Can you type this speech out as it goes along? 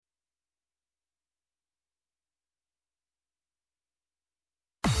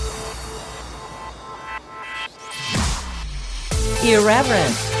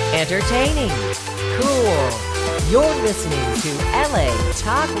Irreverent, entertaining, cool. You're listening to LA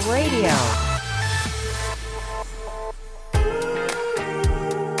Talk Radio.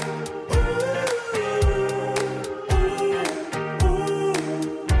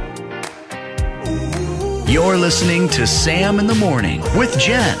 You're listening to Sam in the Morning with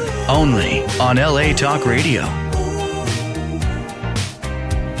Jen, only on LA Talk Radio.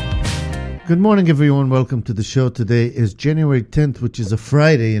 Good morning, everyone. Welcome to the show. Today is January 10th, which is a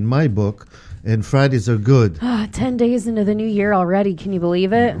Friday in my book, and Fridays are good. 10 days into the new year already. Can you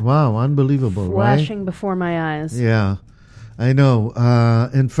believe it? Wow, unbelievable, Flashing before my eyes. Yeah, I know.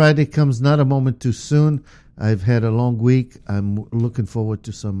 And Friday comes not a moment too soon. I've had a long week. I'm looking forward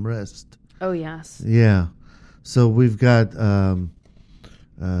to some rest. Oh, yes. Yeah. So we've got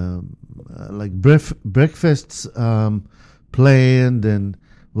like breakfasts planned, and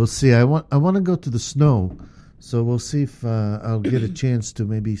we'll see. I want to go to the snow, so we'll see if I'll get a chance to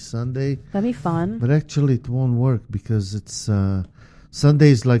maybe Sunday. That'd be fun. But actually, it won't work because it's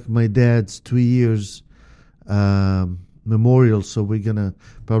Sunday's like my dad's 2 years memorial, so we're gonna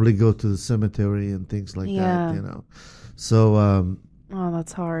probably go to the cemetery and things like that. You know, so oh,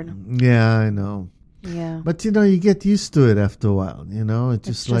 that's hard. Yeah, I know. Yeah. But, you know, you get used to it after a while, you know? It's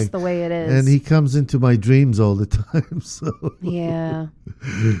just like the way it is. And he comes into my dreams all the time, so. Yeah.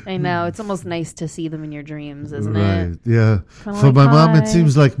 I know. It's almost nice to see them in your dreams, isn't it? Right, yeah. Kinda For like, my mom, hi. it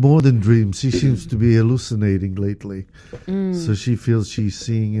seems like more than dreams. She seems to be hallucinating lately. So she feels she's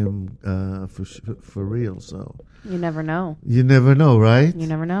seeing him for real, so. You never know. You never know, right? You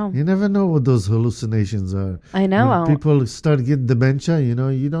never know. You never know what those hallucinations are. I know. When people start getting dementia, you know,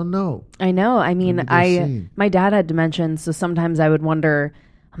 you don't know. I know. I mean, my dad had dementia, so sometimes I would wonder,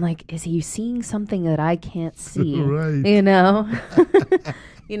 I'm like, is he seeing something that I can't see? Right. You know?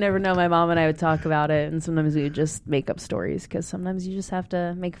 You never know. My mom and I would talk about it, and sometimes we would just make up stories because sometimes you just have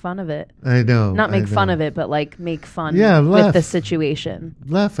to make fun of it. I know. Not make fun of it, but like make fun laugh. with the situation.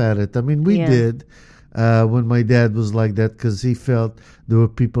 Laugh at it. I mean, we did when my dad was like that because he felt there were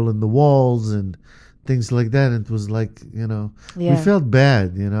people in the walls and things like that. And it was like, you know, we felt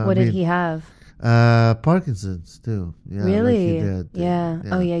bad, you know. What did he have? Parkinson's too. Yeah, really? Like he did. Yeah.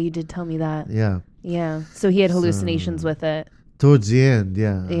 Oh, yeah. You did tell me that. Yeah. Yeah. So he had hallucinations with it. Towards the end,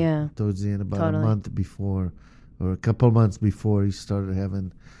 yeah. Yeah. Towards the end, about a month before, or a couple months before, he started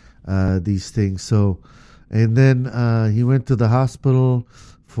having these things. So, and then he went to the hospital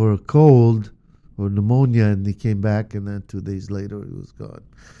for a cold or pneumonia, and he came back, and then 2 days later, he was gone.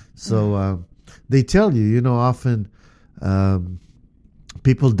 So they tell you, you know, often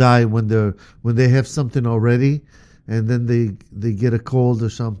people die when they have something already. And then they get a cold or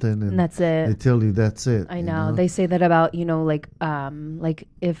something, and that's it. They tell you that's it. I know. They say that about, you know, like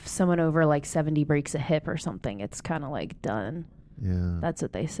if someone over like 70 breaks a hip or something, it's kind of like done. Yeah. That's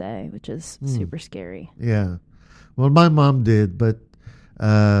what they say, which is super scary. Yeah. Well, my mom did, but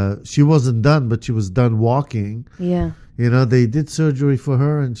she wasn't done, but she was done walking. Yeah. You know, they did surgery for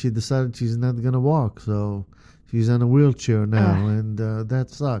her, and she decided she's not going to walk, so she's in a wheelchair now, and that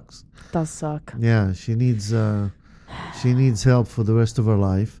sucks. It does suck. Yeah, she needs help for the rest of her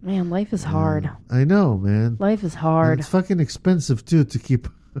life. Man, life is hard. I know, man. Life is hard. And it's fucking expensive, too, to keep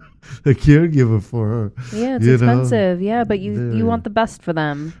a caregiver for her. Yeah, it's expensive. Yeah, but you want the best for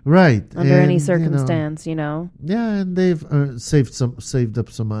them. Right. Under any circumstance, you know. Yeah, and they've saved up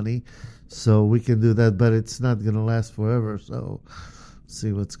some money, so we can do that, but it's not going to last forever, so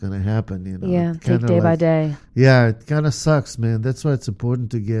see what's going to happen, you know. Yeah, take day by day. Yeah, it kind of sucks, man. That's why it's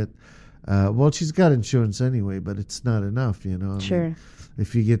important to get well, she's got insurance anyway, but it's not enough, you know. Sure. I mean,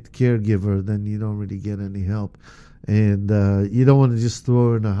 if you get caregiver, then you don't really get any help, and you don't want to just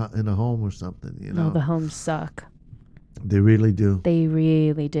throw her in a home or something, you know. No, the homes suck. They really do. They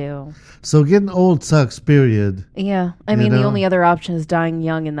really do. So getting old sucks, period. Yeah. I mean, the only other option is dying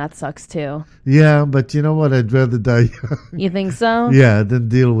young, and that sucks too. Yeah, but you know what? I'd rather die young. You think so? Yeah, than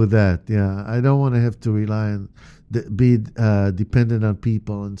deal with that. Yeah. I don't want to have to rely on, be dependent on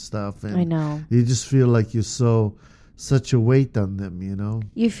people and stuff. And I know. You just feel like you're such a weight on them, you know?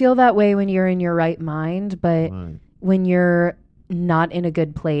 You feel that way when you're in your right mind, but when you're not in a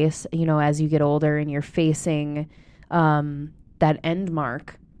good place, you know, as you get older and you're facing that end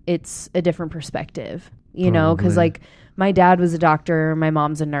mark, it's a different perspective, you know, because like my dad was a doctor, my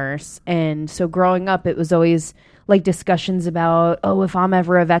mom's a nurse. And so growing up, it was always like discussions about, oh, if I'm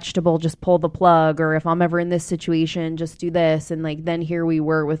ever a vegetable, just pull the plug, or if I'm ever in this situation, just do this. And like, then here we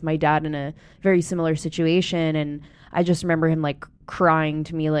were with my dad in a very similar situation. And I just remember him like crying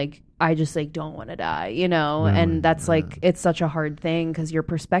to me, like, I just like don't want to die, you know? And that's like, it's such a hard thing because your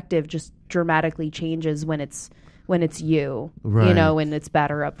perspective just dramatically changes when it's when it's you, Right. when it's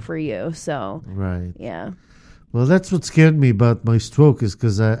batter up for you. So, Right. yeah. Well, that's what scared me about my stroke, is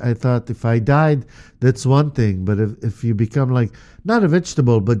because I thought if I died, that's one thing. But if you become like, not a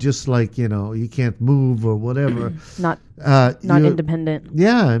vegetable, but just like, you can't move or whatever. Not you- independent.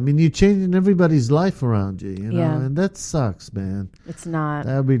 Yeah, I mean, you're changing everybody's life around you, Yeah. and that sucks, man. It's not,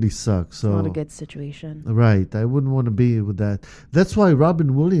 That really sucks. So not a good situation. Right, I wouldn't want to be with that. That's why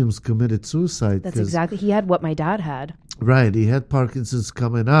Robin Williams committed suicide. That's 'cause- exactly, he had what my dad had. right. He had Parkinson's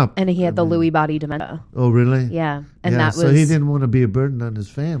coming up, And he had the Lewy body dementia. Oh, really? Yeah. And Yeah, that was, so he didn't want to be a burden on his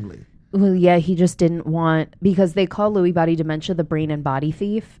family. well, yeah, he just didn't want, because they call Lewy body dementia the brain and body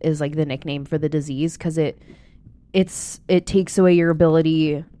thief, is like the nickname for the disease, because it takes away your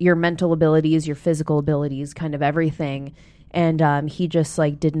ability, your mental abilities, your physical abilities, kind of everything. And he just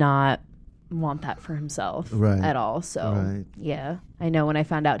like did not want that for himself Right. at all. So Right. yeah, I know when I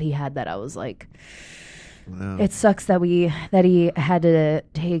found out he had that, I was like, Wow. it sucks that he had to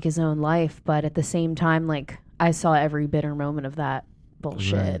take his own life, but at the same time, like I saw every bitter moment of that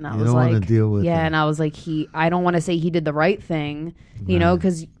bullshit, Right. and I You was don't wanna like, deal with yeah, it. and I was like, I don't want to say he did the right thing,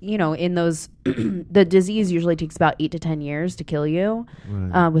 because in those, the disease usually takes about 8 to 10 years to kill you,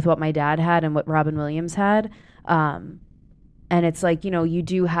 Right. with what my dad had and what Robin Williams had. And it's like, you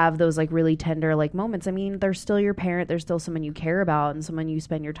do have those like really tender like moments. I mean, they're still your parent. They're still someone you care about and someone you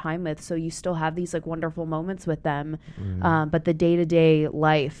spend your time with. So you still have these like wonderful moments with them. But the day-to-day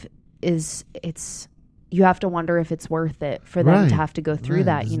life you have to wonder if it's worth it for them Right. to have to go through Right.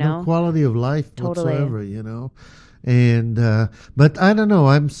 that, There's no quality of life Totally. whatsoever, And, but I don't know,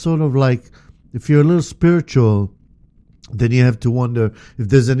 I'm sort of like, if you're a little spiritual, then you have to wonder if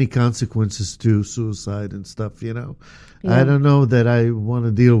there's any consequences to suicide and stuff, Yeah. I don't know that I want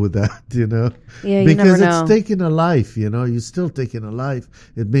to deal with that, Yeah, you because never know. it's taking a life, you're still taking a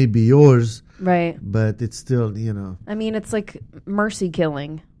life. It may be yours, Right. but it's still, I mean, it's like mercy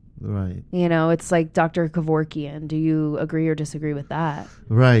killing. right. It's like Dr. Kevorkian. Do you agree or disagree with that?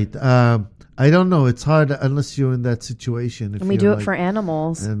 Right. I don't know. It's hard unless you're in that situation. If And we you're do it for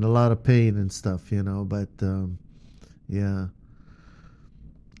animals. and a lot of pain and stuff, but yeah.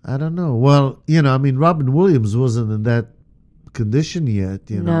 I don't know. Well, I mean, Robin Williams wasn't in that condition yet,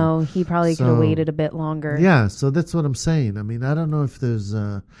 No, he probably could have So- waited a bit longer. Yeah, so that's what I'm saying. I mean, I don't know if there's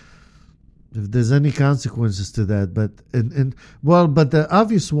any consequences to that, but but the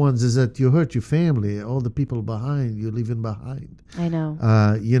obvious ones is that you hurt your family, all the people behind you're leaving behind. I know.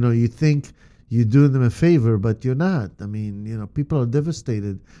 You think you're doing them a favor, but you're not. I mean, people are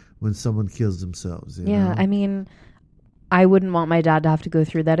devastated when someone kills themselves. Yeah, I mean, I wouldn't want my dad to have to go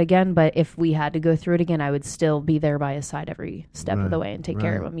through that again, but if we had to go through it again, I would still be there by his side every step of the way and take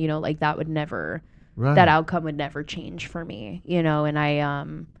care of him. Like that would never, right. that outcome would never change for me, and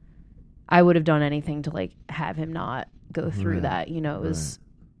I would have done anything to like have him not go through that. It was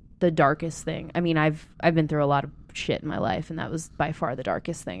the darkest thing. I mean, I've been through a lot of shit in my life, and that was by far the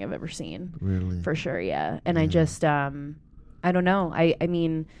darkest thing I've ever seen. Really? For sure, yeah. And I just, I don't know. I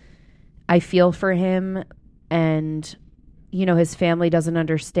mean, I feel for him, and his family doesn't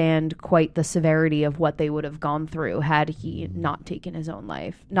understand quite the severity of what they would have gone through had he not taken his own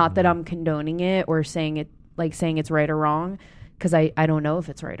life. Not that I'm condoning it or saying it's right or wrong, because I don't know if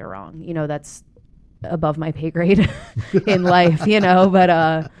it's right or wrong. That's above my pay grade in life,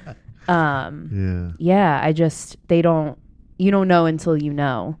 but yeah, you don't know until you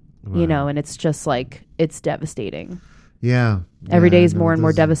know, and it's just like, it's devastating. Yeah. Every day is no, more it and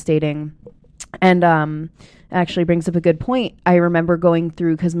more doesn't. devastating. And actually brings up a good point. I remember going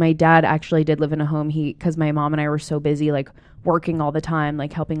through, because my dad actually did live in a home, because my mom and I were so busy like working all the time,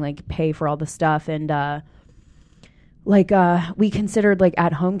 like helping like pay for all the stuff, and we considered like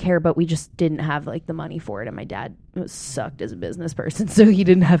at home care, but we just didn't have like the money for it, and my dad sucked as a business person, so he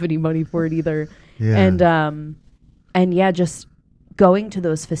didn't have any money for it either. Yeah. And yeah, just going to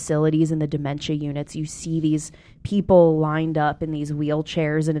those facilities and the dementia units, you see these people lined up in these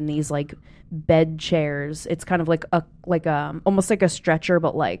wheelchairs and in these like bed chairs. It's kind of like almost like a stretcher,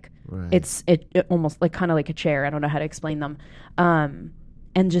 but like Right. it almost like kind of like a chair. I don't know how to explain them.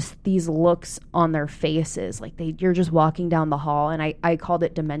 And just these looks on their faces, like you're just walking down the hall, and I called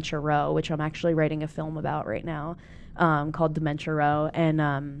it Dementia Row, which I'm actually writing a film about right now, called Dementia Row,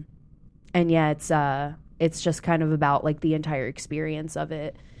 and yeah, it's just kind of about like the entire experience of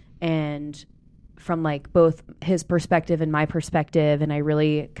it, and from like both his perspective and my perspective. And I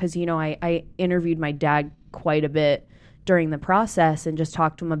really, because I interviewed my dad quite a bit during the process and just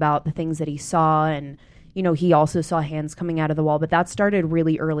talked to him about the things that he saw, and he also saw hands coming out of the wall, but that started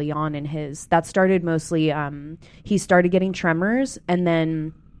really early on that started mostly, he started getting tremors, and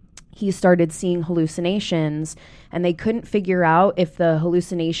then he started seeing hallucinations, and they couldn't figure out if the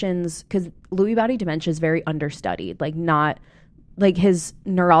hallucinations, because Lewy body dementia is very understudied, like not like his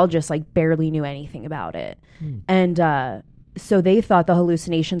neurologist like barely knew anything about it. And so they thought the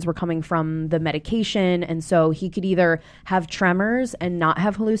hallucinations were coming from the medication, and so he could either have tremors and not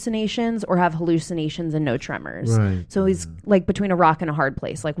have hallucinations, or have hallucinations and no tremors. Right. So he's like between a rock and a hard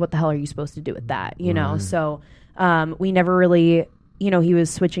place. Like, what the hell are you supposed to do with that? You know? So we never really, you know, he was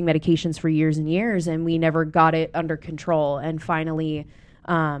switching medications for years and years, and we never got it under control. And finally,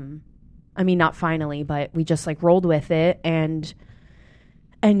 I mean, not finally, but we just like rolled with it. And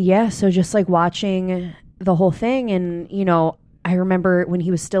yeah, so just like watching the whole thing. And, you know, I remember when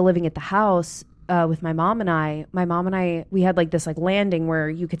he was still living at the house with my mom and I, we had like this like landing where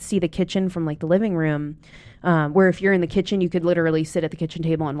you could see the kitchen from like the living room, where if you're in the kitchen, you could literally sit at the kitchen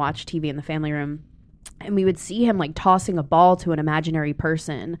table and watch TV in the family room. And we would see him like tossing a ball to an imaginary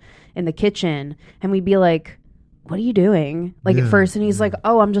person in the kitchen. And we'd be like, what are you doing? Like at first. And he's like,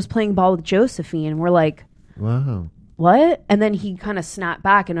 oh, I'm just playing ball with Josephine. And we're like, wow. What? And then he'd kind of snap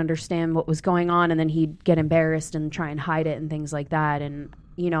back and understand what was going on. And then he'd get embarrassed and try and hide it and things like that. And,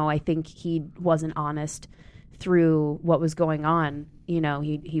 you know, I think he wasn't honest through what was going on. You know,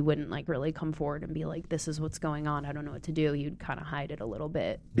 he wouldn't like really come forward and be like, this is what's going on. I don't know what to do. He'd kind of hide it a little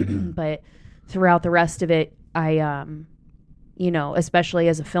bit. But throughout the rest of it, I, you know, especially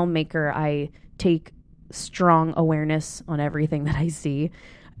as a filmmaker, I take strong awareness on everything that I see.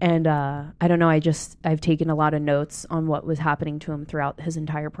 And I don't know, I've taken a lot of notes on what was happening to him throughout his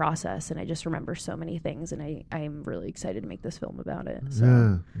entire process. And I just remember so many things. And I'm really excited to make this film about it.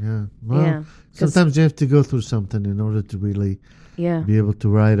 So. Yeah. Well, sometimes you have to go through something in order to really be able to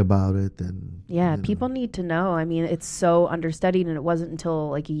write about it. And people need to know. I mean, it's so understudied. And it wasn't until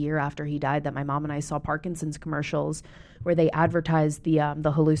like a year after he died that my mom and I saw Parkinson's commercials where they advertised the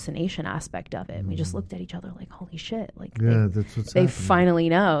hallucination aspect of it. And we just looked at each other like, holy shit. Like, that's what's they happening. Finally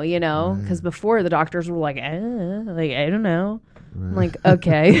know, you know, because before the doctors were like, I don't know. Right. I'm like,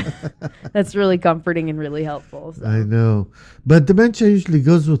 okay. That's really comforting and really helpful. So. I know. But dementia usually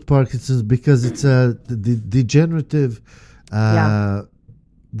goes with Parkinson's because it's a degenerative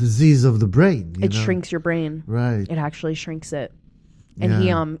disease of the brain. It shrinks your brain. Right. It actually shrinks it.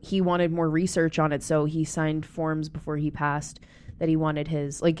 And he wanted more research on it, so he signed forms before he passed that he wanted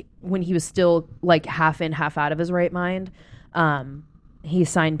his, like, when he was still like half in, half out of his right mind, he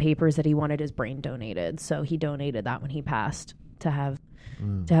signed papers that he wanted his brain donated. So he donated that when he passed to have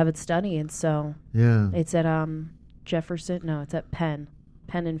it studied. So it's at Jefferson. No, it's at Penn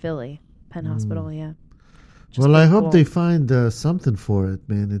in Philly, Penn Hospital. Yeah. Well, I hope they find something for it,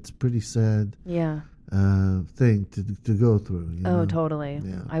 man. It's pretty sad. Yeah. Thing to go through. You know? Totally.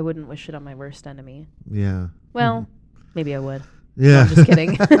 Yeah. I wouldn't wish it on my worst enemy. Yeah. Well, maybe I would. Yeah. No, I'm just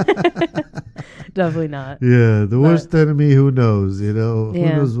kidding. Definitely not. Yeah. The worst enemy, who knows, you know? Who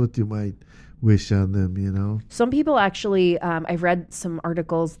knows what you might wish on them, you know? Some people actually, I've read some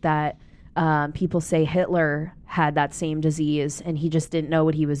articles that people say Hitler had that same disease and he just didn't know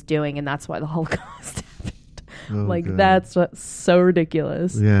what he was doing, and that's why the Holocaust happened. God. That's so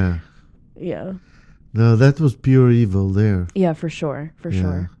ridiculous. Yeah. Yeah. No, that was pure evil there. Yeah, for sure. For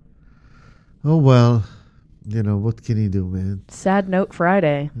sure. Oh, well, you know, what can you do, man? Sad Note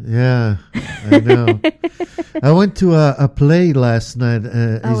Friday. Yeah, I know. I went to a play last night,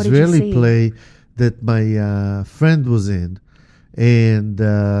 Israeli play that my friend was in. And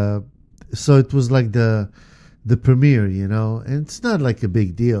so it was like the premiere, you know. And it's not like a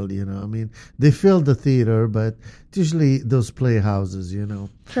big deal, you know. I mean, they filled the theater, but usually those playhouses, you know.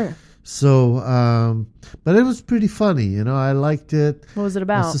 Sure. So, but it was pretty funny, you know. I liked it. What was it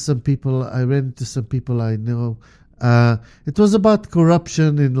about? I ran into some people I know. It was about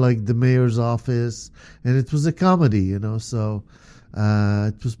corruption in like the mayor's office, and it was a comedy, you know. So,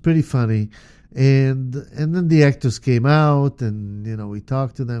 it was pretty funny, and then the actors came out, and you know, we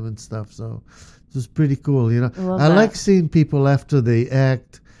talked to them and stuff. So, it was pretty cool, you know. I like seeing people after they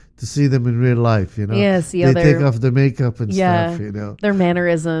act. To see them in real life, you know. Yeah, they take off the makeup and stuff, you know. Their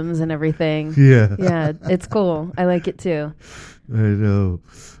mannerisms and everything. Yeah. Yeah, it's cool. I like it too. I know.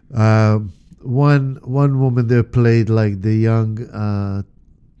 One woman there played like the young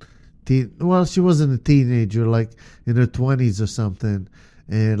she wasn't a teenager, like in her 20s or something,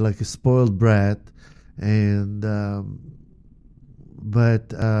 and like a spoiled brat, and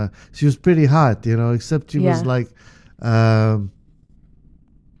but she was pretty hot, you know, except she was like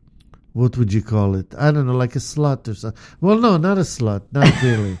what would you call it? I don't know, like a slut or something. Well, no, not a slut. Not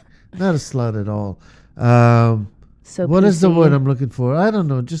really. Not a slut at all. So what is the word I'm looking for? I don't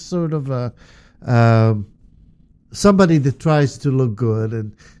know. Just sort of somebody that tries to look good,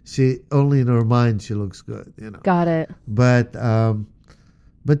 and she only in her mind she looks good, Got it.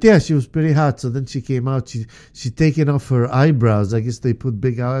 But yeah, she was pretty hot. So then she came out. She taken off her eyebrows. I guess they put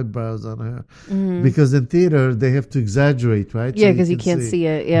big eyebrows on her because in theater they have to exaggerate, right? Yeah, because you can't see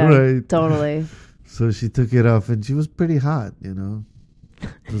it. Yeah, right. Totally. So she took it off, and she was pretty hot. It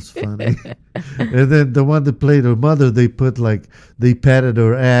was funny. And then the one that played her mother, they patted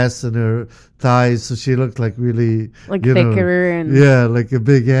her ass and her thighs, so she looked like really thicker and like a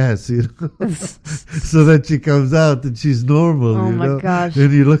big ass, So then she comes out and she's normal. Oh my gosh!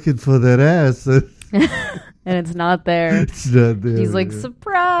 And you're looking for that ass, and it's not there. It's not there. She's like,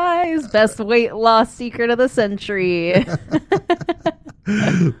 surprise! Best weight loss secret of the century.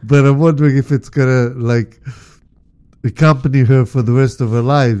 But I'm wondering if it's gonna accompany her for the rest of her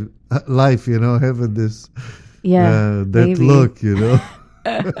life, having this that maybe. look,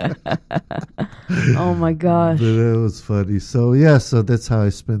 Oh my gosh. But that was funny. So so that's how I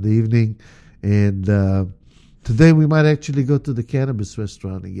spent the evening. And today we might actually go to the cannabis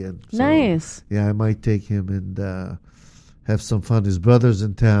restaurant again. So, nice. Yeah, I might take him and have some fun. His brother's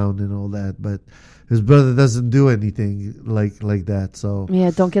in town and all that, but his brother doesn't do anything like that. So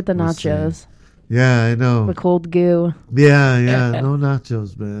yeah, don't get the nachos. Yeah, I know. The cold goo. Yeah, no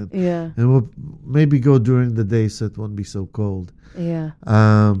nachos, man. Yeah. And we'll maybe go during the day so it won't be so cold. Yeah.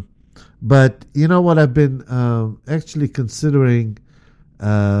 But you know what? I've been actually considering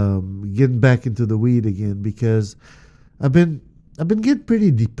getting back into the weed again because I've been getting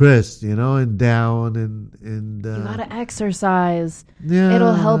pretty depressed, and down and you gotta exercise. Yeah,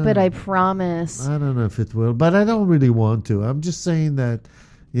 it'll help it. I promise. I don't know if it will, but I don't really want to. I'm just saying that,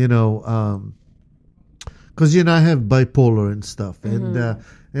 because I have bipolar and stuff,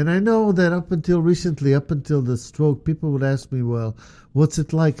 and I know that up until recently, up until the stroke, people would ask me, "Well, what's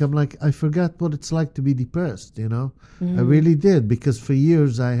it like?" I'm like, I forgot what it's like to be depressed. I really did, because for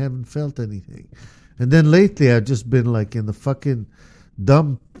years I haven't felt anything, and then lately I've just been like in the fucking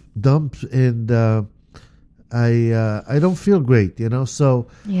dumps, and I don't feel great, So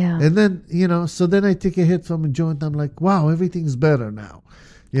yeah, and then so then I take a hit from a joint. I'm like, wow, everything's better now.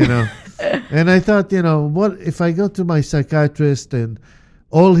 And I thought, what if I go to my psychiatrist and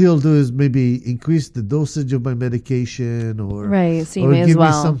all he'll do is maybe increase the dosage of my medication or right, so you or may give as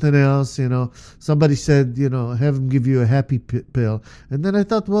well. me something else, Somebody said, have him give you a happy pill. And then I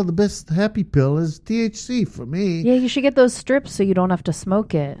thought, well, the best happy pill is THC for me. Yeah, you should get those strips so you don't have to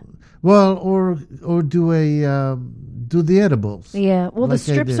smoke it. Well, or do the edibles. Yeah, well, the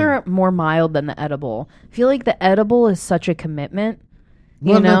strips are more mild than the edible. I feel like the edible is such a commitment.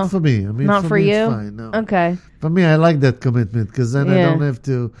 Well, not for me. I mean, not for you. It's fine, no. Okay. For me, I like that commitment because then I don't have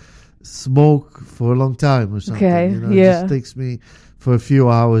to smoke for a long time or something. Okay. It just takes me for a few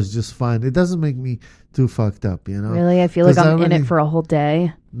hours just fine. It doesn't make me too fucked up, Really, I feel like I'm in it for a whole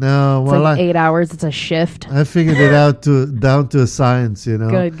day. No, it's like 8 hours. It's a shift. I figured it out down to a science.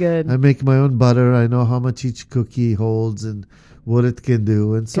 Good. I make my own butter. I know how much each cookie holds and what it can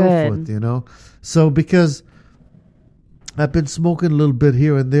do and so forth. So because I've been smoking a little bit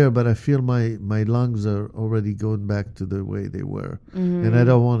here and there, but I feel my lungs are already going back to the way they were. And I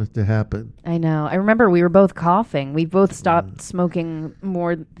don't want it to happen. I know. I remember we were both coughing. We both stopped smoking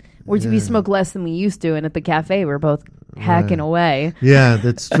more. We smoke less than we used to. And at the cafe, we were both hacking away. Yeah,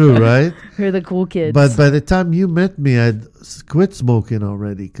 that's true, right? We're the cool kids. But by the time you met me, I'd quit smoking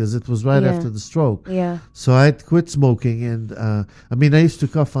already because it was right after the stroke. Yeah. So I'd quit smoking. And I used to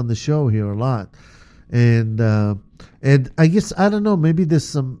cough on the show here a lot. And I guess, I don't know, maybe there's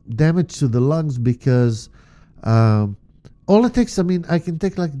some damage to the lungs because all it takes, I can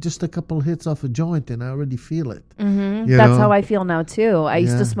take like just a couple hits off a joint and I already feel it. Mm-hmm. That's how I feel now too. I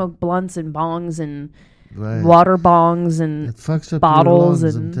used to smoke blunts and bongs and water bongs and it fucks up bottles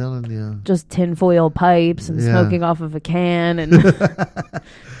your lungs, and I'm telling you. Just tinfoil pipes and smoking off of a can and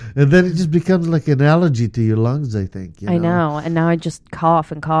and then it just becomes like an allergy to your lungs, I think. I know. And now I just cough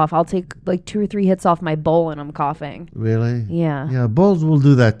and cough. I'll take like 2 or 3 hits off my bowl and I'm coughing. Really? Yeah. Yeah, bowls will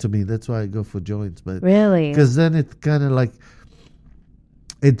do that to me. That's why I go for joints. But really? Because then it kind of like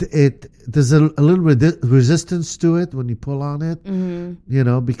there's a little resistance to it when you pull on it,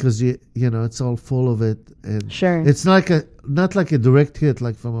 because it's all full of it, and sure, it's not like a direct hit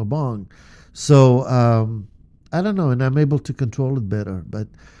like from a bong. So I don't know, and I'm able to control it better. But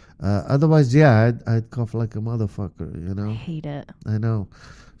otherwise, I'd cough like a motherfucker. I hate it. I know.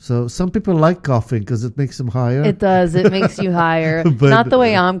 So some people like coughing because it makes them higher. It does. It makes you higher. Not the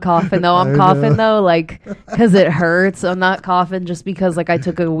way I'm coughing, though. I'm coughing, though, like, because it hurts. I'm not coughing just because, like, I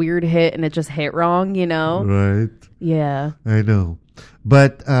took a weird hit and it just hit wrong, Right. Yeah. I know.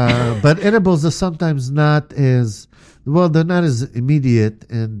 But edibles are sometimes not as well. They're not as immediate,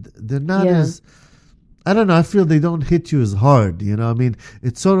 and they're not as. I don't know. I feel they don't hit you as hard. You know, I mean,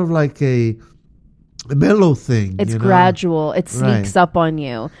 it's sort of like a mellow thing. It's gradual. It sneaks up on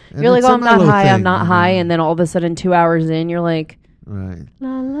you. And you're like, it's oh, a I'm not mellow high. thing, I'm not you high. know. And then all of a sudden, 2 hours in, you're like, Right.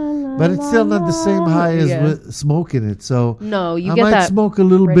 la, la, la, But it's still not the same high as yeah. with smoking it. So No, you I get might that smoke a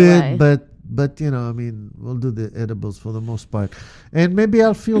little right bit, away. but you know, I mean, we'll do the edibles for the most part, and maybe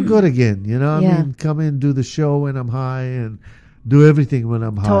I'll feel good again. You know, I Yeah. mean, come in, do the show when I'm high, and do everything when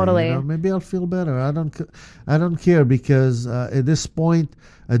I'm high. Totally. You know? Maybe I'll feel better. I don't care because at this point,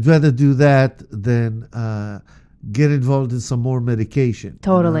 I'd rather do that than get involved in some more medication.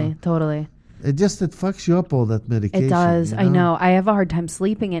 Totally, You know? totally. It fucks you up, all that medication. It does. you I know. I have a hard time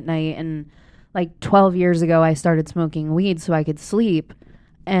sleeping at night. And like 12 years ago, I started smoking weed so I could sleep.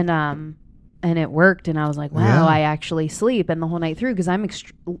 And it worked. And I was like, wow, Yeah. I actually sleep. And the whole night through, because I'm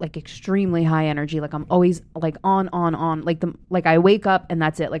extremely high energy. Like I'm always like on. Like I wake up and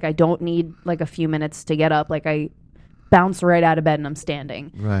that's it. Like I don't need like a few minutes to get up. Like I bounce right out of bed and I'm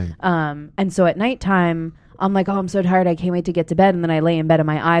standing. Right. And so at nighttime, I'm like, oh, I'm so tired. I can't wait to get to bed. And then I lay in bed and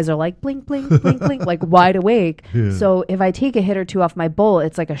my eyes are like blink, blink, blink, blink, like wide awake. Yeah. So if I take a hit or two off my bowl,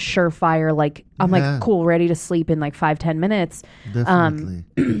 it's like a surefire, like I'm Yeah. like, cool, ready to sleep in like 5-10 minutes. Definitely.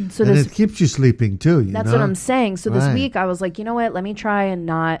 So And this, it keeps you sleeping too. that's know? what I'm saying. So this Right. week I was like, you know what? Let me try and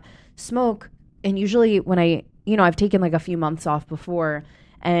not smoke. And usually when I've taken like a few months off before,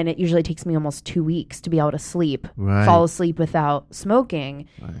 and it usually takes me almost 2 weeks to be able to sleep, Right. fall asleep without smoking.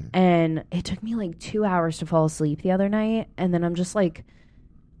 Right. And it took me like 2 hours to fall asleep the other night. And then I'm just like,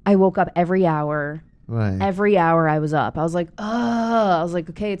 I woke up every hour. Right. Every hour I was up. I was like, I was like,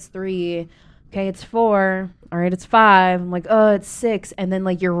 okay, it's 3. Okay, it's 4. All right, it's 5. I'm like, it's 6. And then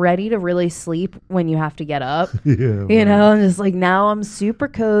like you're ready to really sleep when you have to get up. Yeah, You know, I'm just like, now I'm super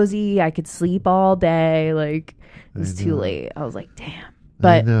cozy. I could sleep all day. Like it was I too know. late. I was like, damn.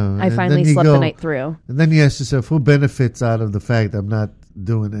 But know. I And finally then you slept go- the night through. And then you ask yourself, who benefits out of the fact I'm not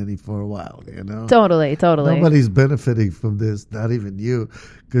doing any for a while? You know, Totally. nobody's benefiting from this, not even you,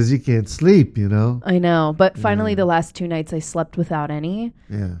 because you can't sleep. You know. I know. But finally, the last 2 nights I slept without any,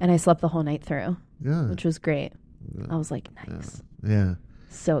 Yeah. and I slept the whole night through, Yeah. which was great. I was like, nice. Yeah.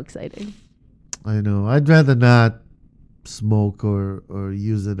 So exciting. I know. I'd rather not smoke or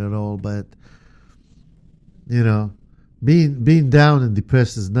use it at all, but you know, being down and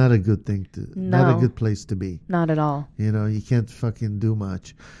depressed is not a good thing not a No. good place to be. Not at all. You know, you can't fucking do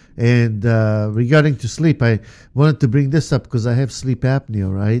much. And regarding to sleep, I wanted to bring this up because I have sleep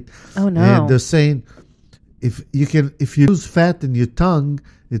apnea, right? Oh, no. And they're saying if you lose fat in your tongue,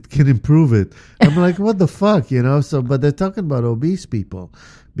 it can improve it. I'm like, what the fuck, you know? So, but they're talking about obese people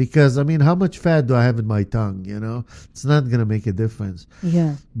because I mean, how much fat do I have in my tongue? You know, it's not gonna make a difference.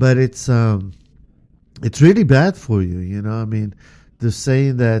 Yeah. But it's really bad for you. You know, I mean, they're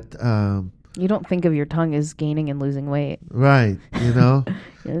saying that. You don't think of your tongue as gaining and losing weight. Right, you know.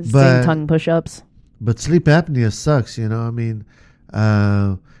 It's But- doing tongue push-ups. But sleep apnea sucks, you know. I mean,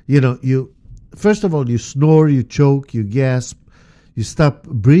 you know, you first of all you snore, you choke, you gasp, you stop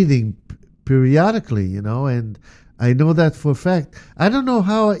breathing periodically, you know. And I know that for a fact. I don't know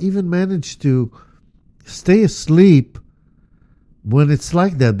how I even managed to stay asleep when it's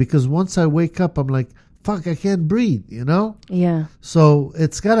like that because once I wake up, I'm like, fuck, I can't breathe, you know. Yeah. So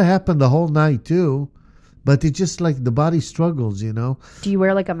it's got to happen the whole night too. But it's just like the body struggles, you know. Do you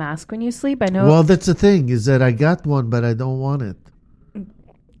wear like a mask when you sleep? I know. Well, that's the thing is that I got one, but I don't want it.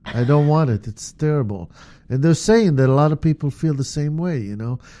 I don't want it. It's terrible. And they're saying that a lot of people feel the same way, you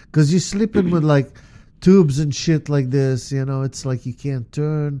know, because you're sleeping with like tubes and shit like this, you know, it's like you can't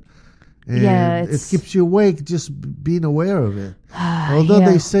turn. And Yeah, it it's- keeps you awake just being aware of it. Although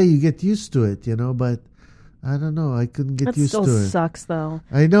Yeah. they say you get used to it, you know, but I don't know. I couldn't get That used still to it. sucks though.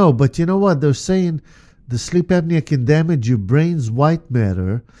 I know, but you know what? They're saying the sleep apnea can damage your brain's white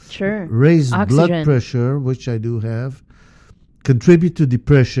matter, Sure. raise Oxygen. blood pressure, which I do have, contribute to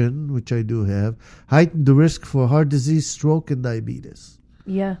depression, which I do have, heighten the risk for heart disease, stroke, and diabetes.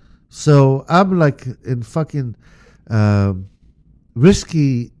 Yeah. So I'm like in fucking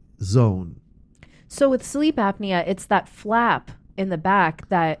risky zone. So with sleep apnea, it's that flap in the back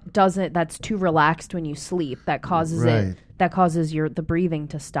that's too relaxed when you sleep that causes Right. the breathing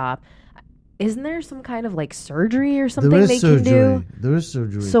to stop. Isn't there some kind of like surgery or something There is they surgery. can do? There is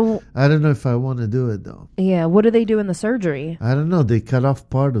surgery. So I don't know if I want to do it though. yeah, what do they do in the surgery? I don't know. They cut off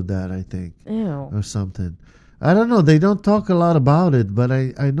part of that, I think, Ew. or something. I don't know. They don't talk a lot about it, but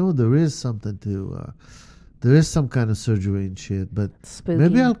I know there is something to. There is some kind of surgery and shit, but Spooky.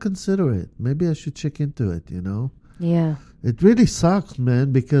 maybe I'll consider it. Maybe I should check into it. You know. Yeah. it really sucks,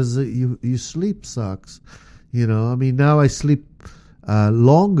 man, because you sleep sucks. You know, I mean, now I sleep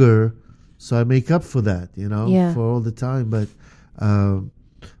longer, so I make up for that, you know, for all the time.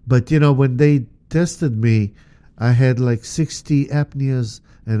 But you know, when they tested me, I had like 60 apneas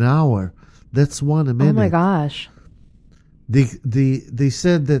an hour. That's one a minute. Oh my gosh. They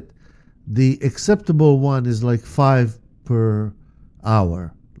said that the acceptable one is like 5 per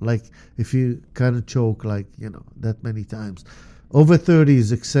hour. Like if you kind of choke, like, you know, that many times. Over 30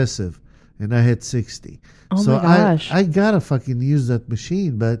 is excessive, and I had 60. Oh so my gosh. I gotta fucking use that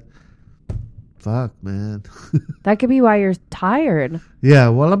machine, but fuck, man. That could be why you're tired. Yeah,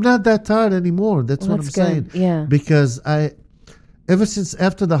 well, I'm not that tired anymore. That's what I'm saying. Yeah. Because ever since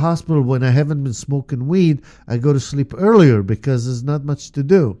after the hospital, when I haven't been smoking weed, I go to sleep earlier because there's not much to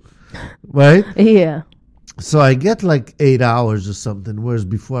do. Right? Yeah. So I get like 8 hours or something, whereas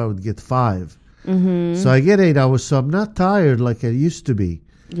before I would get 5. Mm-hmm. So I get 8 hours, so I'm not tired like I used to be.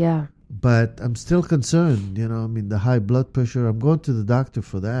 Yeah. But I'm still concerned, you know, I mean, the high blood pressure. I'm going to the doctor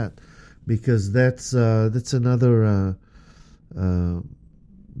for that because that's another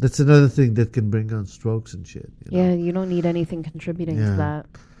thing that can bring on strokes and shit. You know? Yeah, you don't need anything contributing to that.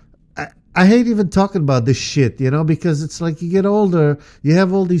 I hate even talking about this shit, you know, because it's like you get older, you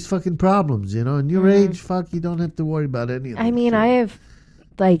have all these fucking problems, you know. In your age, fuck, you don't have to worry about any of that. I mean, shit. I have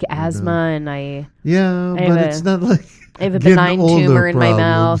like asthma and I but it's not like I have a benign tumor in my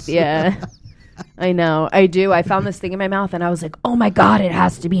mouth. problems. Yeah. I know. I do. I found this thing in my mouth and I was like, oh my God, it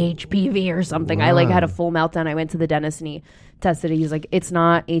has to be HPV or something. Wow. I like had a full meltdown. I went to the dentist and he tested it. He's like, it's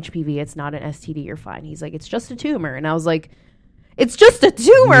not HPV. It's not an STD. You're fine. He's like, it's just a tumor. And I was like, it's just a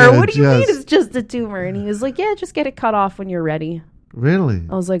tumor. Yeah, what do you mean it's just a tumor? And he was like, yeah, just get it cut off when you're ready. Really?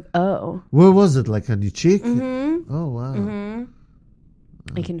 I was like, oh. Where was it? Like on your cheek? Mm-hmm. Oh, wow. Mm-hmm.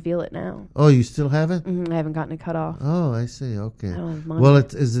 I can feel it now. Oh, you still have it? Mm-hmm. I haven't gotten it cut off. Oh, I see. Okay. I don't have money. Well,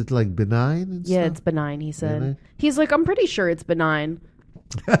 is it like benign and Yeah, stuff? it's benign, he said. Really? He's like, I'm pretty sure it's benign.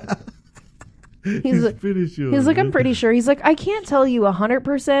 He's pretty sure. He's like, I'm pretty sure. He's like, I can't tell you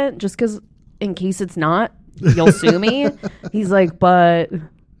 100% just because in case it's not, you'll sue me. He's like, but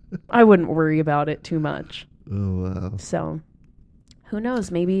I wouldn't worry about it too much. Oh, wow. So, who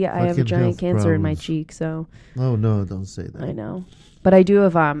knows? Maybe I have a Fucking giant health cancer in my problems. cheek. So Oh, no, don't say that. I know, but I do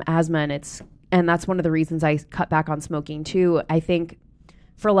have asthma, and that's one of the reasons I cut back on smoking too. I think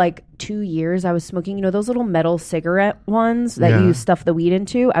for like 2 years I was smoking, you know, those little metal cigarette ones that you stuff the weed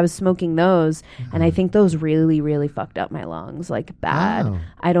into. I was smoking those, and I think those really, really fucked up my lungs, like bad. Wow.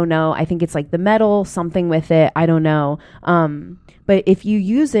 I don't know. I think it's like the metal, something with it. I don't know. But if you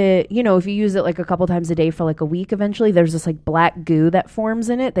use it, you know, if you use it like a couple times a day for like a week, eventually there's this like black goo that forms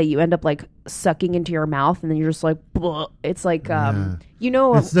in it that you end up like sucking into your mouth, and then you're just like, bleh. It's like, you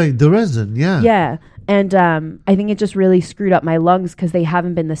know, It's like the resin, yeah. yeah. And I think it just really screwed up my lungs because they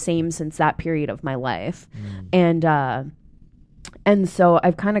haven't been the same since that period of my life. And so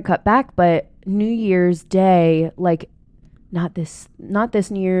I've kind of cut back, but New Year's Day, like not this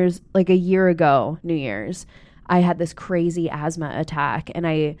New Year's, like a year ago, New Year's, I had this crazy asthma attack, and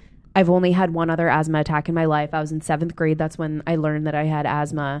I've only had one other asthma attack in my life. I was in 7th grade. That's when I learned that I had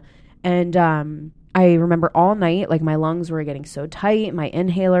asthma. And I remember all night, like my lungs were getting so tight. My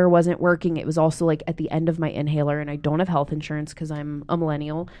inhaler wasn't working. It was also like at the end of my inhaler, and I don't have health insurance because I'm a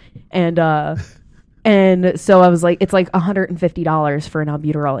millennial. And so I was like, it's like $150 for an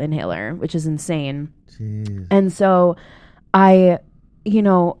albuterol inhaler, which is insane. Jeez. And so I, you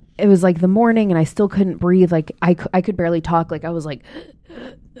know, it was like the morning and I still couldn't breathe. Like I could barely talk. Like I was like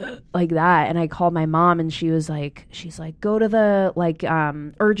that. And I called my mom, and she's like, go to the like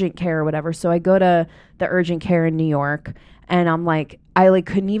urgent care or whatever. So I go to the urgent care in New York, and I'm like, I like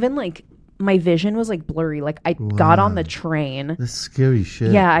couldn't even like, my vision was like blurry. Like I got on the train. That's scary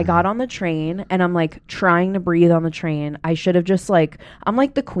shit. Yeah, I got on the train, and I'm like trying to breathe on the train. I should have just like, I'm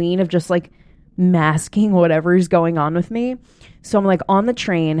like the queen of just like masking whatever's going on with me. So I'm like on the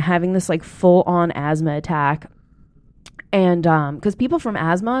train having this like full on asthma attack. And because people from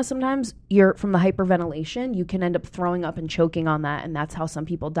asthma, sometimes you're from the hyperventilation, you can end up throwing up and choking on that. And that's how some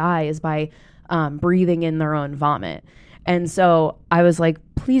people die, is by breathing in their own vomit. And so I was like,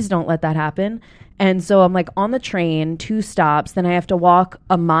 please don't let that happen. And so I'm like on the train, 2 stops, then I have to walk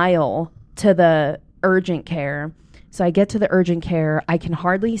a mile to the urgent care. So I get to the urgent care, I can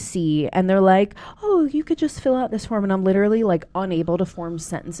hardly see, and they're like, oh, you could just fill out this form. And I'm literally like unable to form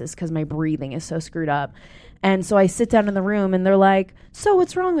sentences because my breathing is so screwed up. And so I sit down in the room, and they're like, so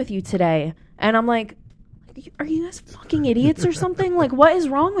what's wrong with you today? And I'm like, are you guys fucking idiots or something? Like, what is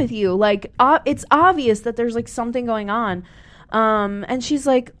wrong with you? Like, it's obvious that there's like something going on. And she's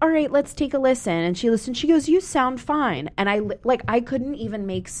like, all right, let's take a listen. And she listened. She goes, you sound fine. And I couldn't even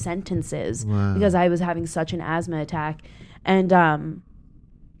make sentences because I was having such an asthma attack. And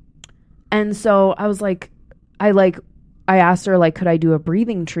so I was like, I asked her, like, could I do a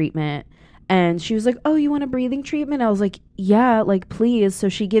breathing treatment? And she was like, oh, you want a breathing treatment? I was like, yeah, like, please. So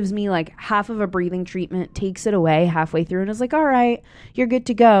she gives me like half of a breathing treatment, takes it away halfway through, and is like, all right, you're good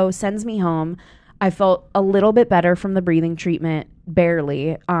to go, sends me home. I felt a little bit better from the breathing treatment,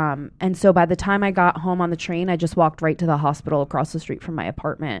 barely. And so by the time I got home on the train, I just walked right to the hospital across the street from my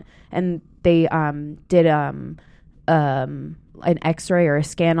apartment. And they did an x-ray or a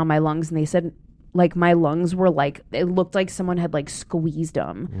scan on my lungs, and they said, like, my lungs were like, it looked like someone had like squeezed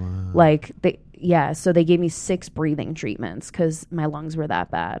them. Wow. Like, so they gave me 6 breathing treatments because my lungs were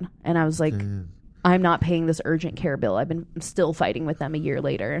that bad. And I was like, I'm not paying this urgent care bill. I'm still fighting with them a year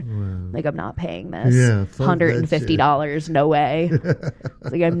later. Wow. Like, I'm not paying this. Yeah, $150. No way.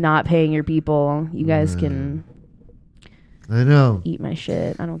 Like, I'm not paying your people. You guys can I know. Eat my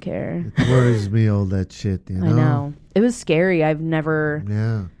shit. I don't care. It worries me, all that shit, you know? I know. It was scary. I've never...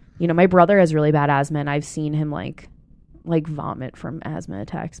 Yeah. You know, my brother has really bad asthma, and I've seen him, like vomit from asthma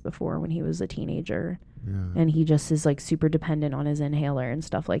attacks before when he was a teenager. Yeah. And he just is, like, super dependent on his inhaler and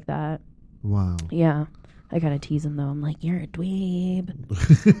stuff like that. Wow. Yeah. I kind of tease him, though. I'm like, you're a dweeb.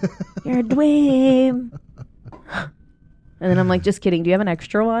 You're a dweeb. And then I'm like, just kidding. Do you have an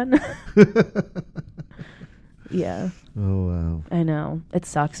extra one? Yeah. Oh, wow. I know. It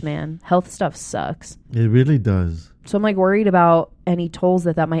sucks, man. Health stuff sucks. It really does. So I'm, like, worried about any tolls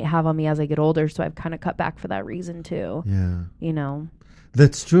that might have on me as I get older. So I've kind of cut back for that reason, too. Yeah. You know?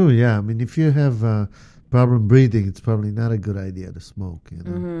 That's true, yeah. I mean, if you have a problem breathing, it's probably not a good idea to smoke, you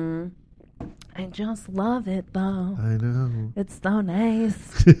know? Mm-hmm. I just love it, though. I know. It's so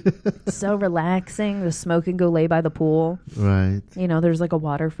nice. So relaxing. The smoke and go lay by the pool. Right. You know, there's like a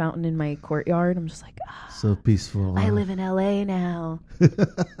water fountain in my courtyard. I'm just like, so peaceful. I live in LA now.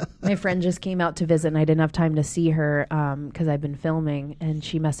 My friend just came out to visit, and I didn't have time to see her because I've been filming. And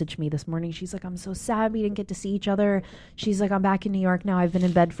she messaged me this morning. She's like, I'm so sad we didn't get to see each other. She's like, I'm back in New York now. I've been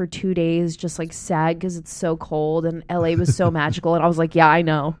in bed for 2 days, just like sad because it's so cold. And LA was so magical. And I was like, yeah, I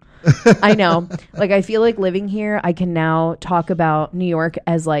know. I know. Like, I feel like living here, I can now talk about New York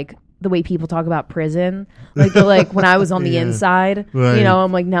as like the way people talk about prison. Like when I was on the inside, right. You know,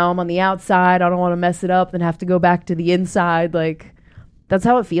 I'm like, now I'm on the outside. I don't want to mess it up and have to go back to the inside. Like, that's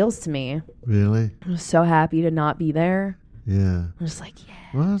how it feels to me. Really? I'm so happy to not be there. Yeah. I'm just like, yeah.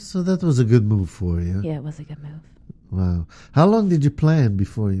 Well, so that was a good move for you. Yeah, it was a good move. Wow. How long did you plan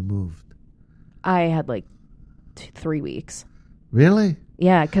before you moved? I had like 3 weeks. Really?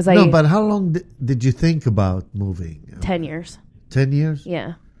 Yeah, because No, but how long did you think about moving? 10 years. 10 years?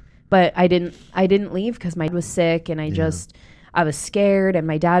 Yeah. But I didn't leave because my dad was sick, and I was scared, and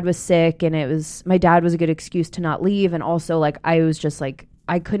my dad was sick, and my dad was a good excuse to not leave. And also, like, I was just like,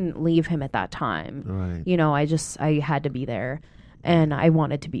 I couldn't leave him at that time. Right. You know, I had to be there, and I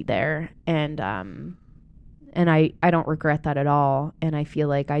wanted to be there. And I don't regret that at all. And I feel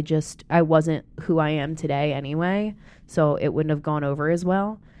like I wasn't who I am today anyway. So it wouldn't have gone over as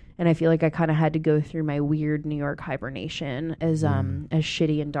well. And I feel like I kind of had to go through my weird New York hibernation as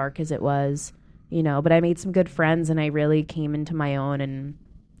shitty and dark as it was, you know, but I made some good friends, and I really came into my own. And,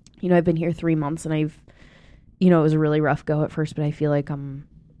 you know, I've been here 3 months, and it was a really rough go at first, but I feel like I'm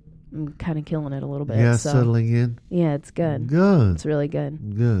kind of killing it a little bit. Yeah. So. Settling in. Yeah. It's good. Good. It's really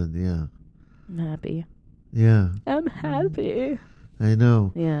good. Good. Yeah. I'm happy. Yeah. I'm happy. I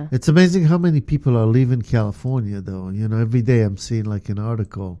know. Yeah. It's amazing how many people are leaving California, though. You know, every day I'm seeing like an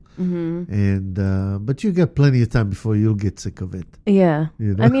article. Mm-hmm. And, but you got plenty of time before you'll get sick of it. Yeah.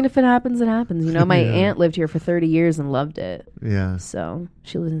 You know? I mean, if it happens, it happens. You know, my aunt lived here for 30 years and loved it. Yeah. So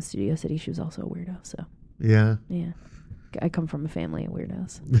she lived in Studio City. She was also a weirdo. So. Yeah. Yeah. I come from a family of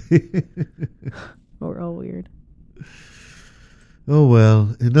weirdos. We're all weird. Oh,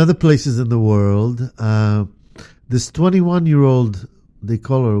 well, in other places in the world, this 21-year-old, they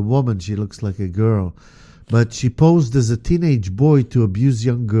call her a woman, she looks like a girl, but she posed as a teenage boy to abuse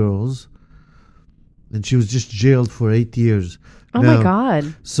young girls, and she was just jailed for 8 years. Oh, my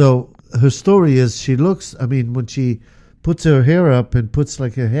God. So her story is when she puts her hair up and puts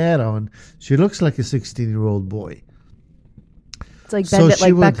like a hat on, she looks like a 16-year-old boy. It's like bend it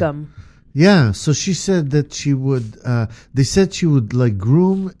like Beckham. Yeah, so she said that she would, they said she would like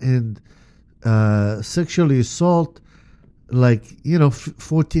groom and sexually assault like,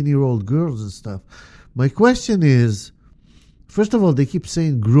 14-year-old girls and stuff. My question is, first of all, they keep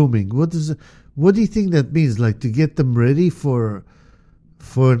saying grooming. What do you think that means? Like to get them ready for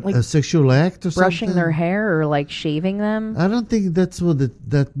For Like a sexual act or brushing something? their hair or like shaving them. I don't think that's what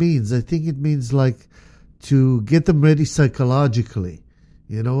that means. I think it means like to get them ready psychologically.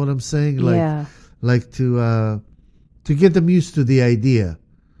 You know what I'm saying? Yeah. Like to get them used to the idea.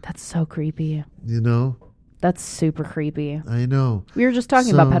 That's so creepy. You know? That's super creepy. I know. We were just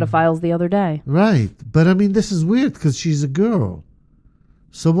talking about pedophiles the other day. Right. But I mean, this is weird because she's a girl.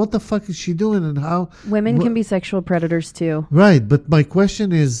 So what the fuck is she doing and how? Women can be sexual predators too. Right. But my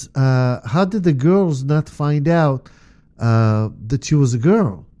question is, how did the girls not find out that she was a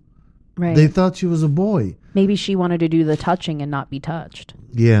girl? Right. They thought she was a boy. Maybe she wanted to do the touching and not be touched.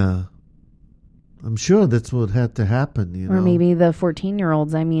 Yeah. I'm sure that's what had to happen, you know. Or maybe the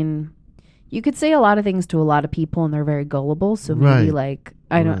 14-year-olds. I mean, you could say a lot of things to a lot of people and they're very gullible. So maybe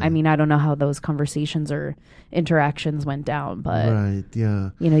I don't know how those conversations or interactions went down, but right, yeah.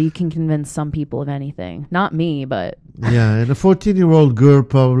 You can convince some people of anything. Not me, but yeah, and a 14-year-old girl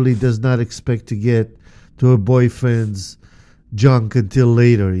probably does not expect to get to her boyfriend's junk until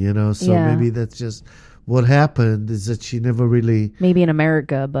later, So maybe that's just what happened is that she never really maybe in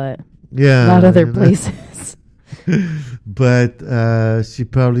America, but not other places. But she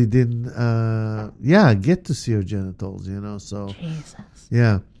probably didn't get to see her genitals, so Jesus.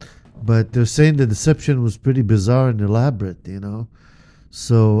 yeah. But they're saying the deception was pretty bizarre and elaborate,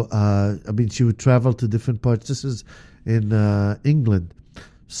 So I mean, she would travel to different parts. This is in England.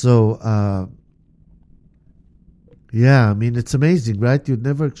 So I mean, it's amazing, right? You'd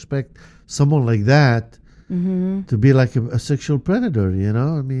never expect someone like that to be like a sexual predator,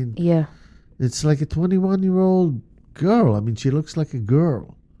 I mean, yeah. It's like a 21-year-old girl. I mean, she looks like a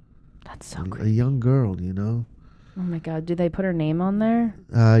girl. That's so creepy. A young girl, Oh my God! Did they put her name on there?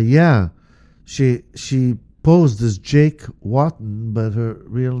 Yeah, she posed as Jake Watton, but her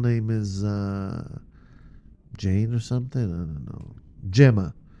real name is Jane or something. I don't know.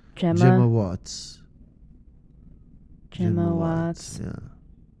 Gemma Watts. Gemma Watts. Yeah.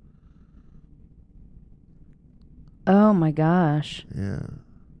 Oh my gosh! Yeah.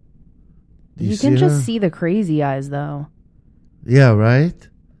 You can just see the crazy eyes, though. Yeah, right?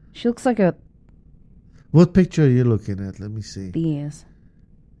 She looks like a... What picture are you looking at? Let me see. These.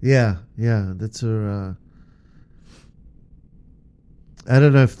 Yeah, that's her... I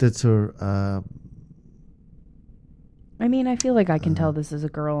don't know if that's her... I mean, I feel like I can tell this is a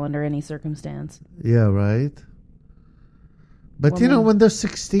girl under any circumstance. Yeah, right? But, Woman. When they're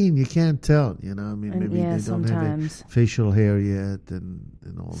 16, you can't tell, I mean, maybe they don't sometimes. have facial hair yet and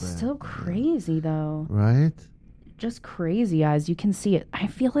all that. Still crazy, though. Right? Just crazy eyes. You can see it. I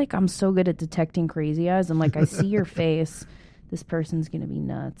feel like I'm so good at detecting crazy eyes. I'm like, I see your face. This person's going to be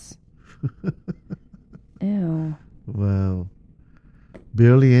nuts. Ew. Wow.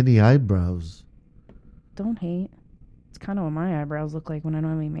 Barely any eyebrows. Don't hate. It's kind of what my eyebrows look like when I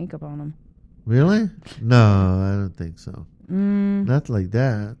don't have any makeup on them. Really? No, I don't think so. Not like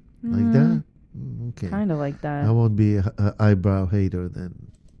that. Like that? Okay. Kind of like that. I won't be an eyebrow hater then.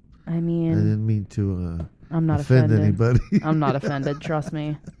 I mean... I didn't mean to I'm not offend offended. anybody. I'm not offended, trust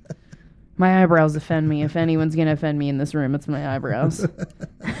me. My eyebrows offend me. If anyone's going to offend me in this room, it's my eyebrows.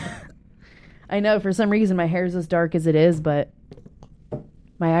 I know, for some reason, my hair's as dark as it is, but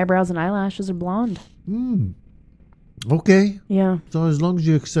my eyebrows and eyelashes are blonde. Okay. Yeah. So as long as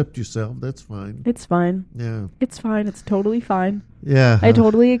you accept yourself, that's fine. It's fine. Yeah. It's fine. It's totally fine. Yeah. I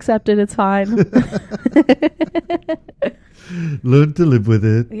totally accept it. It's fine. Learn to live with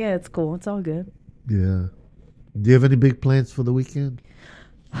it. Yeah, it's cool. It's all good. Yeah. Do you have any big plans for the weekend?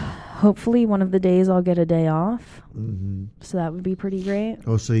 Hopefully one of the days I'll get a day off. So that would be pretty great.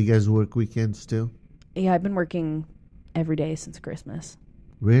 Oh, so you guys work weekends too? Yeah, I've been working every day since Christmas.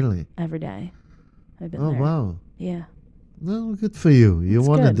 Really? Every day. I've been Oh, there. wow. Yeah. Well, good for you. You It's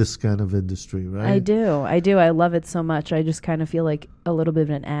wanted good. this kind of industry, right? I do. I love it so much. I just kind of feel like a little bit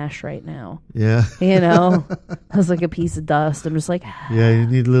of an ash right now. Yeah. I was like a piece of dust. I'm just like... Yeah, you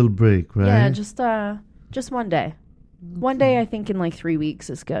need a little break, right? Yeah, just one day. One day, I think in like 3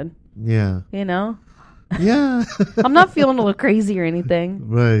 weeks is good. Yeah. Yeah. I'm not feeling a little crazy or anything.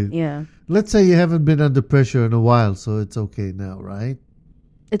 Right. Yeah. Let's say you haven't been under pressure in a while, so it's okay now, right?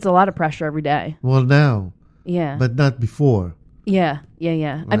 It's a lot of pressure every day. Well, now. Yeah. But not before. Yeah.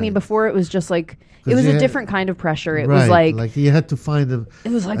 I mean, before it was just like, it was a different kind of pressure. It was like you had to find it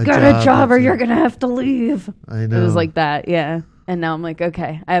was like, get a job or you're going to have to leave. I know. It was like that. Yeah. And now I'm like,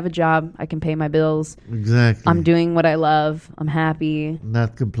 okay, I have a job. I can pay my bills. Exactly. I'm doing what I love. I'm happy.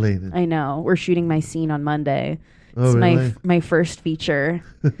 Not complaining. I know. We're shooting my scene on Monday. Oh, It's really? my first feature.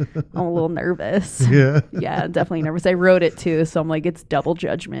 I'm a little nervous. Yeah. Yeah, definitely nervous. I wrote it too, so I'm like, it's double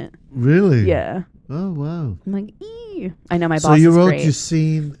judgment. Really? Yeah. Oh, wow. I'm like, ee. I know my boss So you is wrote great. your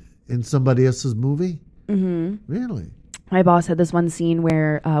scene in somebody else's movie? Mm-hmm. Really? My boss had this one scene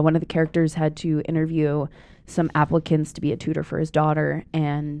where one of the characters had to interview some applicants to be a tutor for his daughter,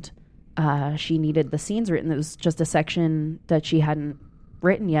 and she needed the scenes written. It was just a section that she hadn't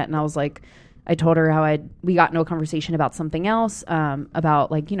written yet, and I was like, I told her how we got into a conversation about something else,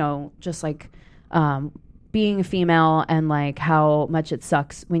 about like, you know, just like being a female and like how much it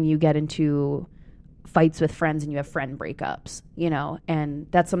sucks when you get into fights with friends and you have friend breakups, you know, and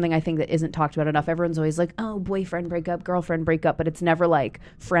that's something I think that isn't talked about enough. Everyone's always like, oh, boyfriend breakup, girlfriend breakup, but it's never like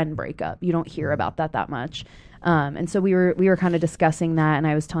friend breakup. You don't hear about that much. And so we were kind of discussing that, and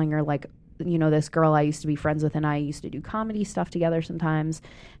I was telling her like, you know, this girl I used to be friends with and I used to do comedy stuff together sometimes.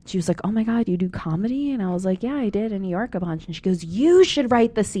 She was like, oh my God, you do comedy? And I was like, yeah, I did in New York a bunch. And she goes, you should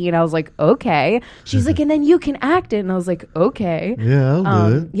write the scene. I was like, okay. She's like, and then you can act it. And I was like, okay. Yeah,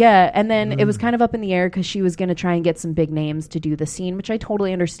 I'll do it. Yeah. And then it was kind of up in the air because she was going to try and get some big names to do the scene, which I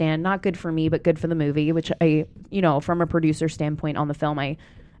totally understand. Not good for me, but good for the movie, which I, you know, from a producer standpoint on the film,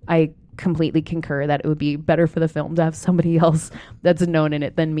 I completely concur that it would be better for the film to have somebody else that's known in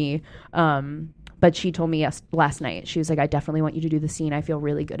it than me. But she told me last night, she was like, I definitely want you to do the scene. I feel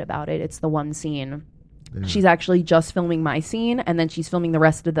really good about it. It's the one scene. Yeah. She's actually just filming my scene, and then she's filming the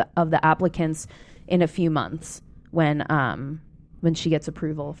rest of the applicants in a few months when she gets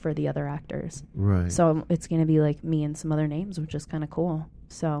approval for the other actors. Right. So it's going to be like me and some other names, which is kind of cool.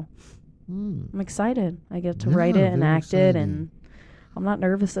 So I'm excited. I get to write it and act it, and I'm not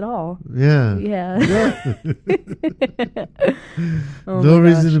nervous at all. Yeah. Yeah. No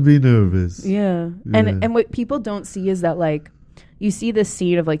reason to be nervous. Yeah. And what people don't see is that like you see this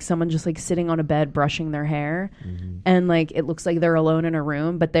scene of like someone just like sitting on a bed brushing their hair, and like it looks like they're alone in a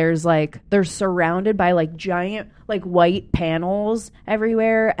room, but they're surrounded by like giant like white panels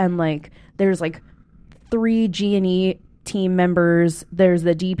everywhere, and like there's like 3 G&E team members. There's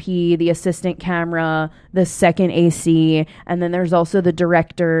the DP, the assistant camera, the second AC, and then there's also the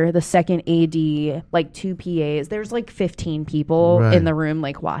director, the second AD, like 2 PAs. There's like 15 people in the room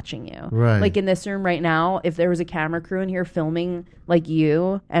like watching you. Right. Like in this room right now, if there was a camera crew in here filming like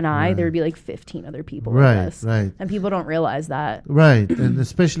you and I, there would be like 15 other people with us. Right. And people don't realize that. Right. And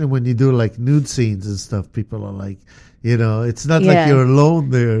especially when you do like nude scenes and stuff, people are like, you know, it's not like you're alone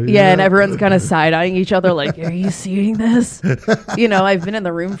there. Yeah, know? and everyone's kind of side-eyeing each other like, are you seeing this? You know, I've been in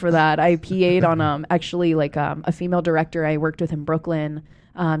the room for that. I PA'd on actually like a female director I worked with in Brooklyn.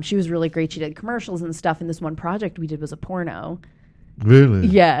 She was really great. She did commercials and stuff, and this one project we did was a porno. Really?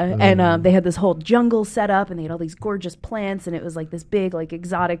 Yeah, and they had this whole jungle set up, and they had all these gorgeous plants, and it was like this big, like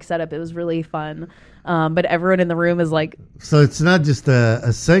exotic setup. It was really fun, but everyone in the room is like, so it's not just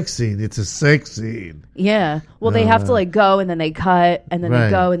a sex scene; it's a sex scene. Yeah. Well, they have to like go, and then they cut, and then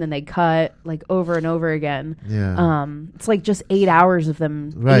they go, and then they cut, like over and over again. Yeah. It's like just 8 hours of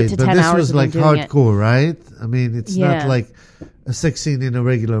them, right? 8 to but 10 this hours was of like them doing hardcore, right? I mean, it's not Yeah. like a sex scene in a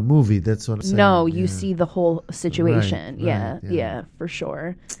regular movie. That's what I'm saying. No, you see the whole situation. Right, Yeah, for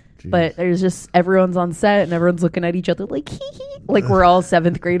sure. Jeez. But there's just everyone's on set and everyone's looking at each other like hee hee, like we're all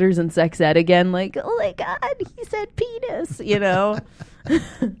 7th graders in sex ed again. Like, oh my God, he said penis. You know,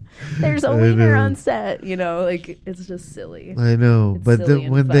 there's a wiener on set. You know, like it's just silly. I know, It's but silly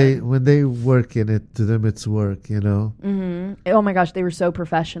and when they work in it, to them it's work. You know. Mm-hmm. Oh my gosh, they were so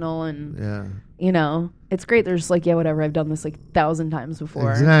professional, and Yeah. you know, it's great. They're just like, yeah, whatever. I've done this like 1,000 times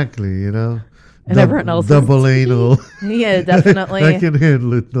before. Exactly. You know. And everyone else is double anal. Yeah, definitely. I can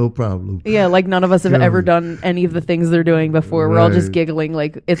handle it, no problem. Yeah, like none of us have Come ever on. done any of the things they're doing before. We're all just Right. giggling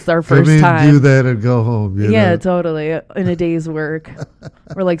like it's our Come first in, time. do that, and go home. You Yeah, know? totally. In a day's work.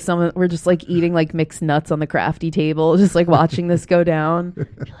 We're like we're just like eating like mixed nuts on the crafty table, just like watching this go down.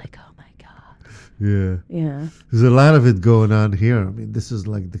 You're like, oh my God. Yeah. Yeah. There's a lot of it going on here. I mean, this is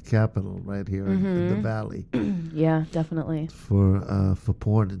like the capital right here in the valley Yeah, definitely. for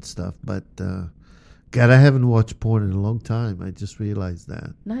porn and stuff. But God, I haven't watched porn in a long time. I just realized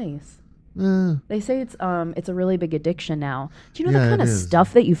that. Nice. Eh, They say it's a really big addiction now. Do you know Yeah, the kind it of is.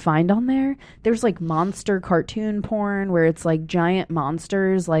 stuff that you find on there? There's like monster cartoon porn where it's like giant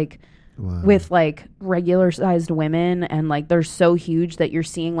monsters like wow. with like regular sized women, and like they're so huge that you're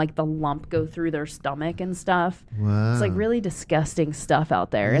seeing like the lump go through their stomach and stuff. Wow. It's like really disgusting stuff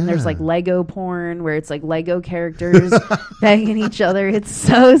out there. And there's Yeah. like Lego porn where it's like Lego characters banging each other. It's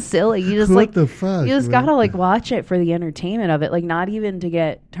so silly. You just What like the fuck, you just man? gotta like watch it for the entertainment of it. Like not even to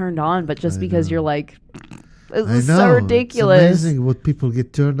get turned on, but just because you're like, this I is know. so ridiculous. It's amazing what people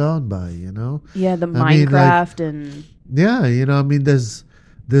get turned on by, you know? Yeah, the I mean, like- Minecraft and Yeah, you know, I mean, there's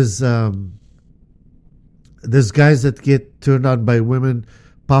guys that get turned on by women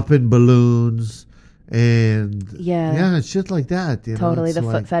popping balloons, and shit like that. You Totally, know,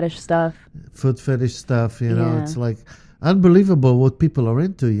 the foot fetish stuff. Foot fetish stuff. You know, it's like unbelievable what people are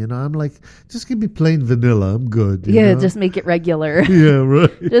into. You know, I'm like, just give me plain vanilla. I'm good. You know? Just make it regular. Yeah,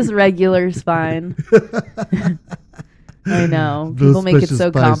 right. Just regular's fine. I know. People make it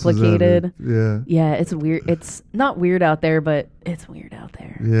so complicated. Yeah, it's weird. It's not weird out there, but it's weird out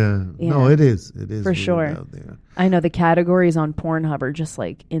there. Yeah. No, it is. It is for sure out there. I know the categories on Pornhub are just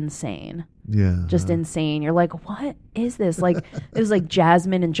like insane. Yeah. Just insane. You're like, what is this? Like, it was like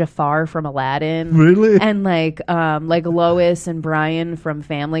Jasmine and Jafar from Aladdin. Really? And like Lois and Brian from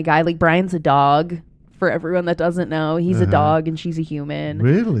Family Guy. Like, Brian's a dog. For everyone that doesn't know, he's a dog and she's a human.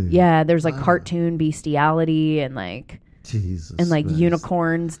 Really? Yeah. There's like cartoon bestiality and like. Jesus. And like Christ.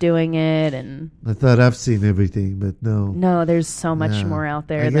 unicorns doing it, and I thought I've seen everything, but no. No, there's so much more out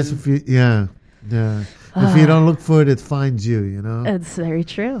there. I guess if you, if you don't look for it, it finds you. You know, it's very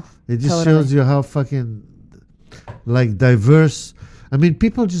true. It just shows you how fucking like diverse. I mean,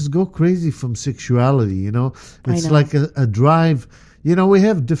 people just go crazy from sexuality. You know, it's like a drive. You know, we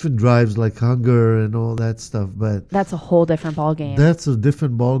have different drives like hunger and all that stuff, but that's a whole different ball game. That's a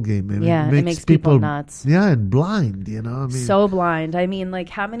different ball game. I mean, it makes people nuts. Yeah, and blind. You know, I mean, so blind. I mean, like,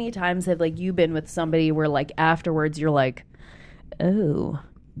 how many times have like you been with somebody where like afterwards you're like, oh.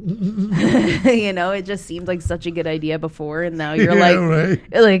 You know, it just seemed like such a good idea before, and now you're you're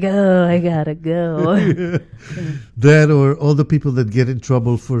like, oh, I gotta go. That or all the people that get in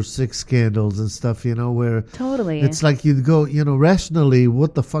trouble for sex scandals and stuff, you know, where totally it's like you go, you know, rationally,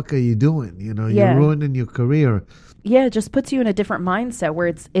 what the fuck are you doing? You know, you're ruining your career. Yeah, it just puts you in a different mindset where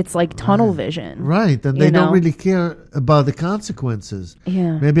it's like tunnel vision. Right, and they don't really care about the consequences.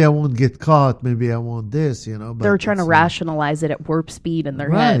 Yeah. Maybe I won't get caught, maybe I won't this, you know. But they're trying to rationalize it at warp speed in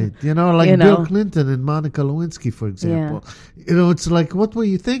their head. Right, you know, like Bill Clinton and Monica Lewinsky, for example. Yeah. You know, it's like, what were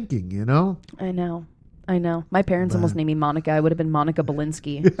you thinking, you know? I know. My parents almost named me Monica. I would have been Monica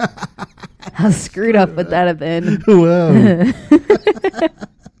Belinsky. How screwed up would that have been? Wow.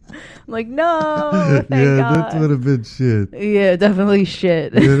 Like, no, thank God. That would have been shit. Yeah, definitely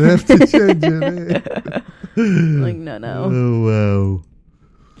shit. You'd have to change it. Like, no. Oh, wow.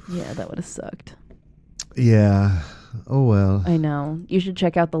 Yeah, that would have sucked. Yeah. Oh, well. I know. You should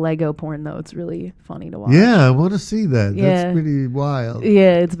check out the Lego porn, though. It's really funny to watch. Yeah, I want to see that. Yeah. That's pretty wild.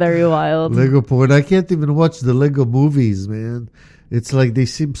 Yeah, it's very wild. Lego porn. I can't even watch the Lego movies, man. It's like they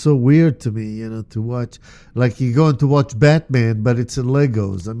seem so weird to me, you know, to watch. Like you're going to watch Batman, but it's in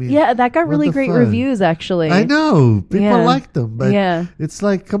Legos. I mean, yeah, that got really great reviews, actually. I know. People like them, but it's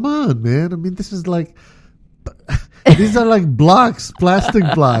like, come on, man. I mean, this is like, these are like blocks, plastic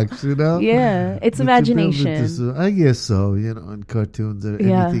blocks, you know? Yeah, it's imagination. I guess so, you know, in cartoons,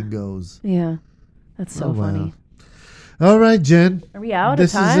 anything goes. Yeah, that's so funny. Wow. All right, Jen. Are we out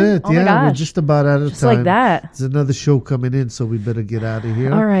of time? This is it. Oh my gosh. We're just about out of time. Just like that. There's another show coming in, so we better get out of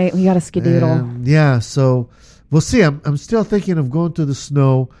here. All right, we got to skedaddle. So we'll see. I'm still thinking of going to the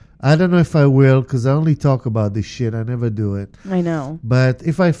snow. I don't know if I will, because I only talk about this shit. I never do it. I know. But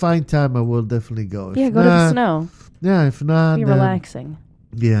if I find time, I will definitely go. Go to the snow. Yeah, if not, be relaxing.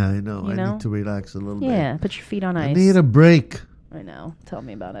 Yeah, I know. I need to relax a little bit. Yeah, put your feet on ice. I need a break. I know. Tell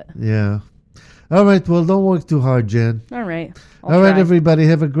me about it. Yeah. All right. Well, don't work too hard, Jen. All right. All right, everybody.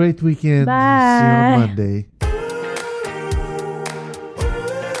 Have a great weekend. Bye. See you on Monday.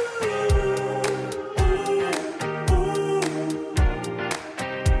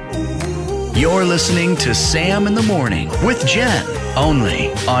 You're listening to Sam in the Morning with Jen,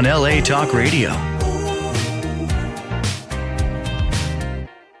 only on LA Talk Radio.